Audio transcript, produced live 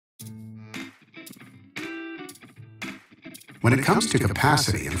When it comes to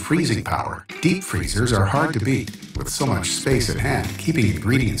capacity and freezing power, deep freezers are hard to beat. With so much space at hand, keeping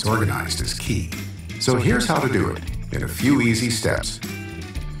ingredients organized is key. So here's how to do it, in a few easy steps.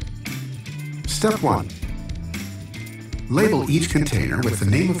 Step 1. Label each container with the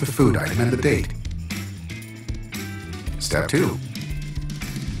name of the food item and the date. Step 2.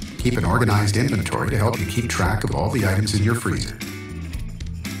 Keep an organized inventory to help you keep track of all the items in your freezer.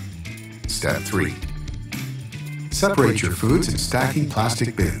 Step 3. Separate your foods in stacking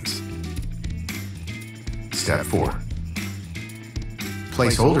plastic bins. Step 4.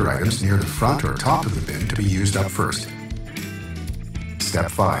 Place older items near the front or top of the bin to be used up first.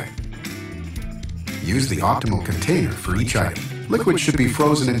 Step 5. Use the optimal container for each item. Liquid should be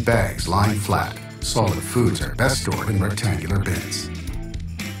frozen in bags lying flat. Solid foods are best stored in rectangular bins.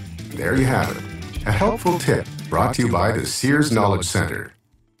 There you have it. A helpful tip brought to you by the Sears Knowledge Center.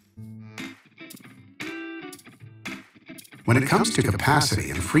 When it comes to capacity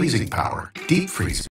and freezing power, deep freezers